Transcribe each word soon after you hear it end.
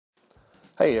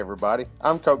Hey everybody,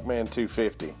 I'm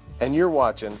Buckrun11's, and you're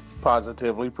watching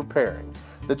Positively Preparing,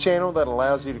 the channel that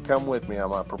allows you to come with me on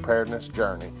my preparedness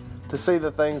journey to see the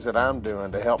things that I'm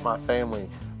doing to help my family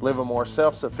live a more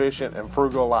self-sufficient and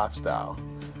frugal lifestyle.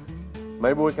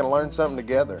 Maybe we can learn something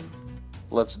together.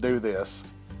 Let's do this.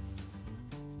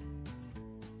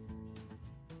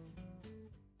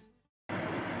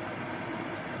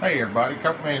 Hey everybody,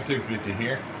 Buckrun11's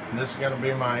here. This is going to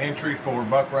be my entry for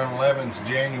Buckrun11's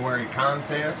January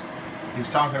contest. He's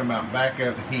talking about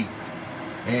backup heat.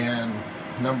 And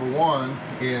number one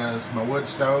is my wood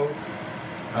stove.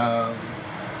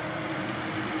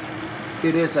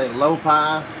 It is a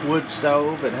low-pi wood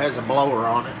stove. It has a blower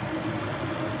on it.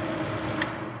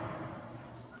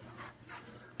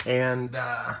 And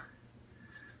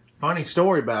funny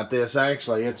story about this,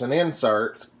 actually, it's an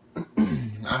insert.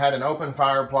 I had an open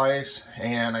fireplace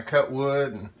and I cut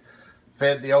wood and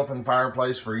fed the open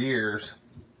fireplace for years,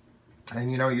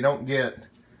 and you know, you don't get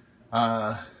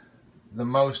the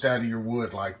most out of your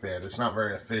wood like that. It's not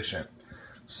very efficient.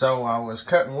 So I was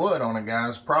cutting wood on a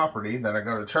guy's property that I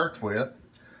go to church with,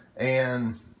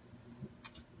 and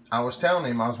I was telling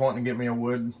him I was wanting to get me a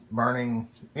wood burning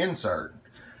insert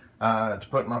to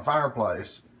put in my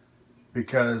fireplace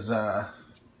because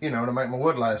you know, to make my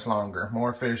wood last longer,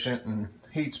 more efficient, and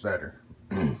heats better.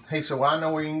 He said, well, I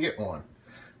know where you can get one.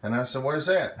 And I said, where's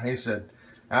that? He said,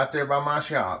 out there by my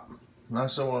shop. And I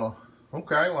said, well,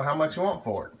 okay, well, how much you want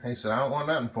for it? He said, I don't want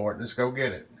nothing for it, just go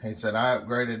get it. He said, I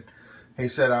upgraded. He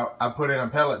said, I put in a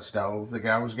pellet stove. The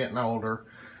guy was getting older.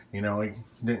 You know, he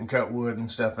didn't cut wood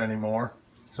and stuff anymore.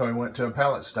 So he went to a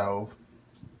pellet stove.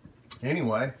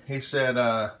 Anyway, he said,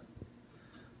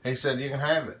 you can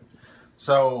have it.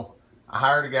 So I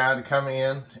hired a guy to come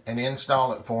in and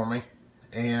install it for me.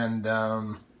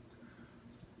 And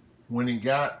when he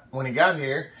got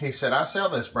here, he said, I sell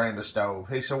this brand of stove.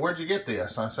 He said, where'd you get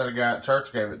this? I said, a guy at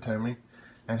church gave it to me.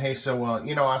 And he said, well,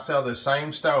 you know, I sell this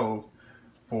same stove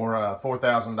for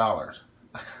 $4,000.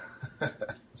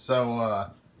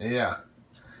 So, yeah.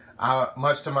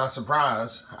 Much to my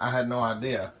surprise, I had no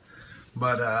idea.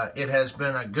 But it has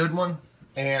been a good one.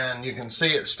 And you can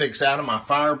see it sticks out of my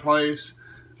fireplace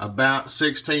about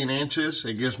 16 inches.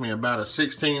 It gives me about a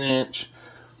 16-inch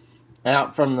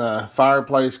out from the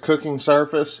fireplace cooking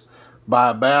surface by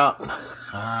about,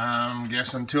 I'm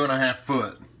guessing, 2.5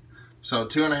 foot. So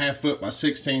 2.5 foot by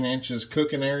 16 inches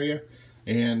cooking area.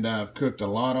 And I've cooked a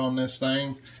lot on this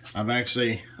thing. I've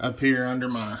actually, up here under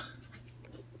my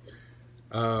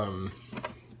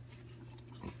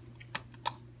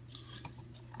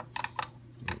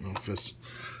let's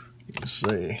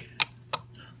see,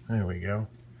 there we go.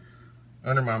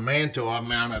 Under my mantle, I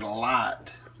mounted a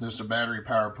light, just a battery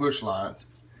power push light,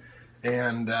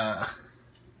 and that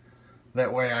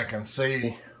way I can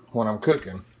see when I'm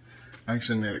cooking. I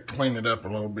actually need to clean it up a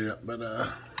little bit, but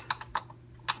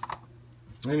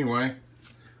anyway,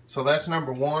 so that's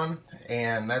number one,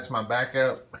 and that's my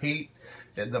backup heat.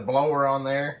 The blower on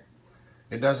there,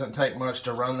 it doesn't take much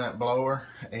to run that blower,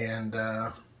 and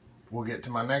we'll get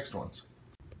to my next ones.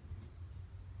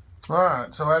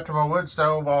 Alright, so after my wood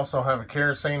stove, I also have a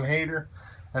kerosene heater.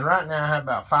 And right now I have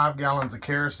about 5 gallons of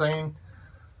kerosene.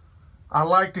 I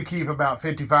like to keep about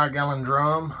 55-gallon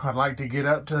drum. I'd like to get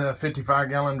up to a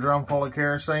 55-gallon drum full of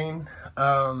kerosene.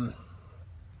 I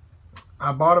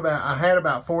had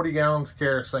about 40 gallons of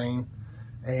kerosene.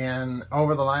 And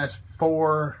over the last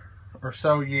 4 or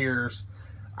so years,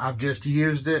 I've just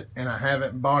used it and I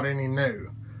haven't bought any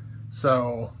new.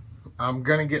 So I'm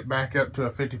going to get back up to a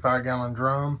 55-gallon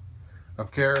drum of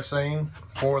kerosene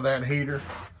for that heater.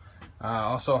 I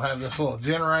also have this little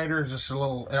generator, just a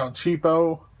little El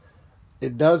Cheapo.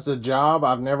 It does the job.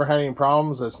 I've never had any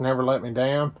problems. It's never let me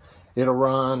down. It'll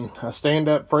run a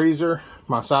stand-up freezer,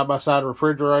 my side-by-side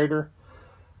refrigerator,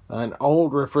 an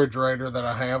old refrigerator that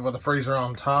I have with a freezer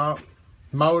on top,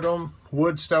 modem,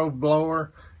 wood stove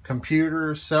blower,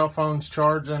 computers, cell phones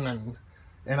charging,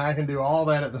 and I can do all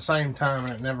that at the same time,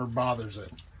 and it never bothers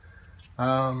it.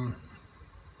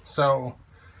 So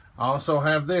I also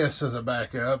have this as a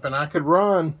backup, and I could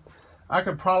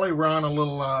probably run a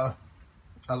little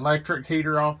electric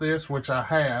heater off this, which I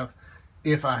have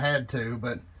if I had to,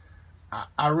 but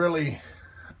I really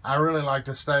like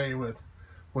to stay with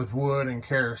wood and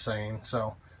kerosene.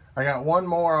 So I got one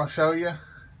more I'll show you,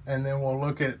 and then we'll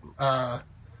look at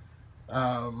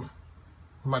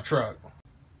my truck.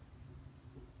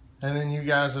 And then you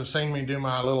guys have seen me do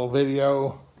my little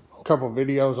video, a couple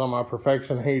videos on my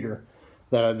Perfection heater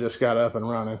that I just got up and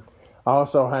running. I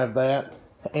also have that,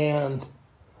 and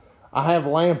I have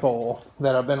lamp oil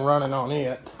that I've been running on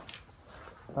it.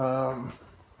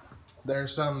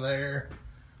 There's some there.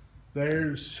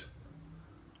 There's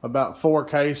about 4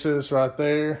 cases right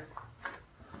there.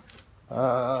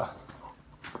 And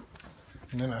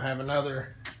then I have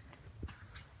another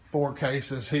 4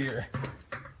 cases here.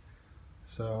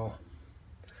 So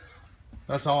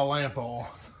that's all lamp oil.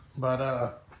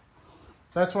 But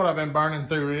that's what I've been burning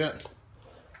through it.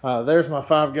 There's my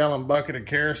 5-gallon bucket of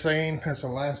kerosene. That's the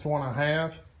last one I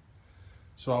have.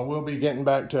 So I will be getting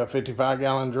back to a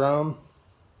 55-gallon drum.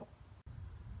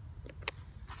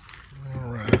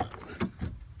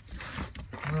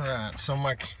 Alright, so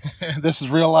this is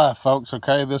real life, folks,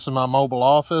 okay? This is my mobile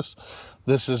office.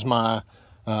 This is my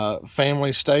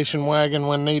family station wagon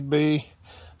when need be.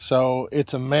 So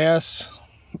it's a mess,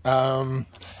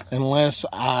 unless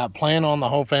I plan on the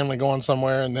whole family going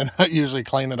somewhere, and then I usually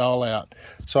clean it all out.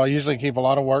 So I usually keep a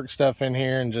lot of work stuff in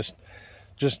here and just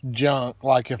junk.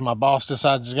 Like if my boss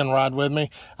decides he's gonna ride with me,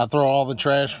 I throw all the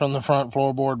trash from the front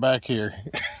floorboard back here.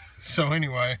 So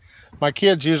anyway, my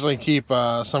kids usually keep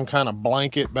some kind of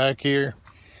blanket back here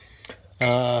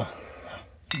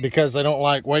because they don't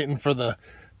like waiting for the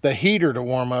heater to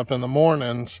warm up in the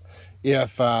mornings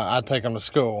if I take them to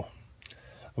school.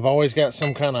 I've always got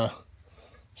some kind of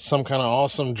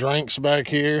awesome drinks back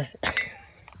here,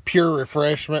 pure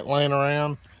refreshment laying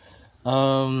around.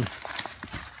 The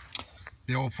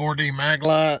old 4D mag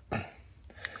light.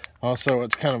 Also,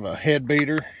 it's kind of a head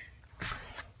beater.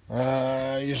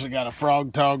 Usually got a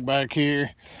frog tog back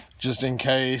here, just in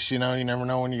case, you know, you never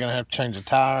know when you're gonna have to change a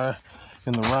tire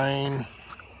in the rain.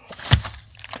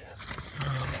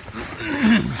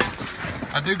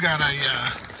 I do got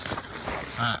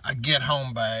a get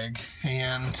home bag,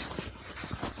 and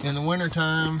in the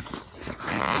wintertime,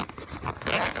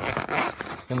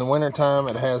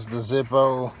 it has the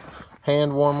Zippo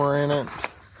hand warmer in it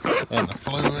and the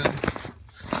fluid.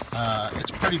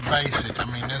 It's pretty basic. I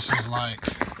mean, this is like,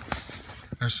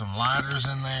 there's some lighters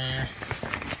in there.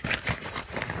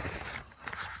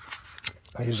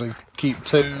 I usually keep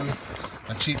 2,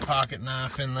 a cheap pocket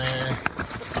knife in there.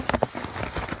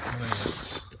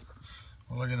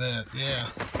 Look at that, yeah,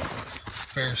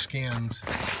 fair skinned.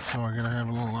 So we're gonna have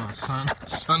a little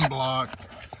sunblock,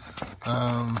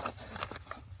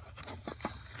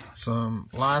 some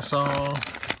Lysol,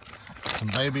 some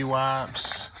baby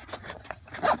wipes,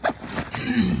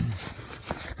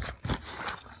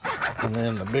 and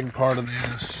then the big part of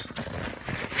this,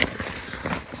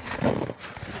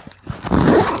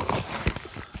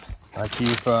 I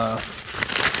keep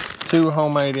 2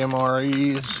 homemade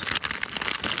MREs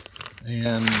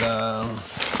and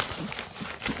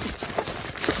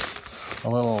a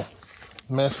little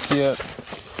mess kit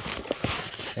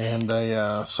and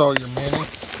a Sawyer Mini,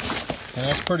 and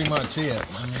that's pretty much it.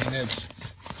 I mean, it's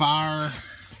fire.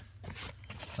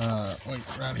 Wait,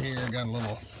 right here, got a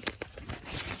little,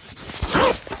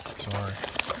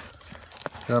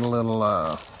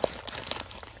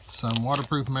 some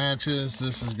waterproof matches.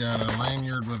 This has got a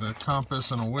lanyard with a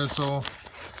compass and a whistle,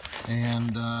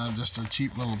 and just a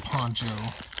cheap little poncho.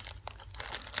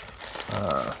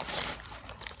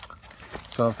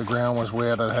 So if the ground was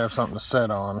wet, I'd have something to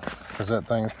sit on, because that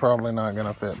thing's probably not going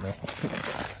to fit me.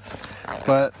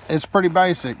 But it's pretty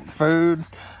basic. Food,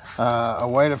 a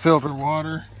way to filter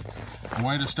water, a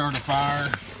way to start a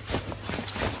fire,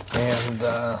 and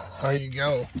there you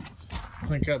go. I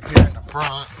think up here in the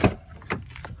front,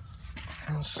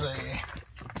 let's see,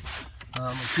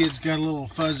 my kid's got a little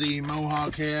fuzzy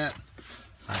mohawk hat.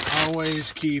 I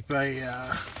always keep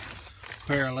a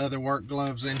pair of leather work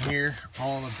gloves in here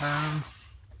all the time.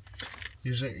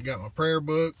 Usually I got my prayer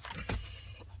book.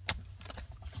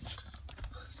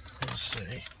 Let's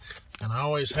see, and I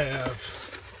always have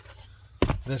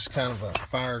this kind of a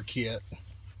fire kit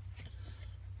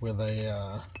with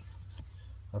a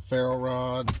ferro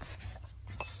rod,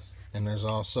 and there's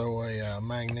also a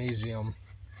magnesium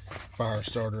fire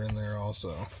starter in there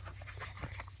also.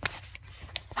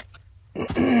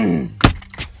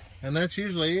 And that's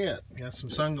usually it. Got some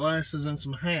sunglasses and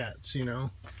some hats, you know.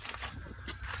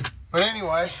 But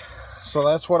anyway, so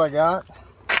that's what I got.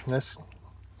 This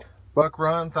buck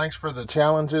run, thanks for the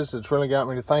challenges. It's really got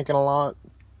me to thinking a lot.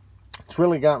 It's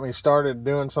really got me started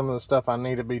doing some of the stuff I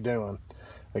need to be doing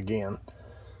again,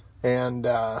 and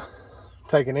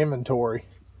taking inventory.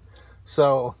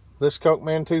 So this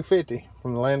Cokeman 250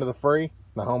 from the land of the free,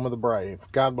 the home of the brave.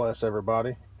 God bless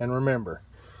everybody, and remember,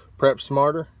 prep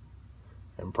smarter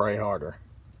and pray harder.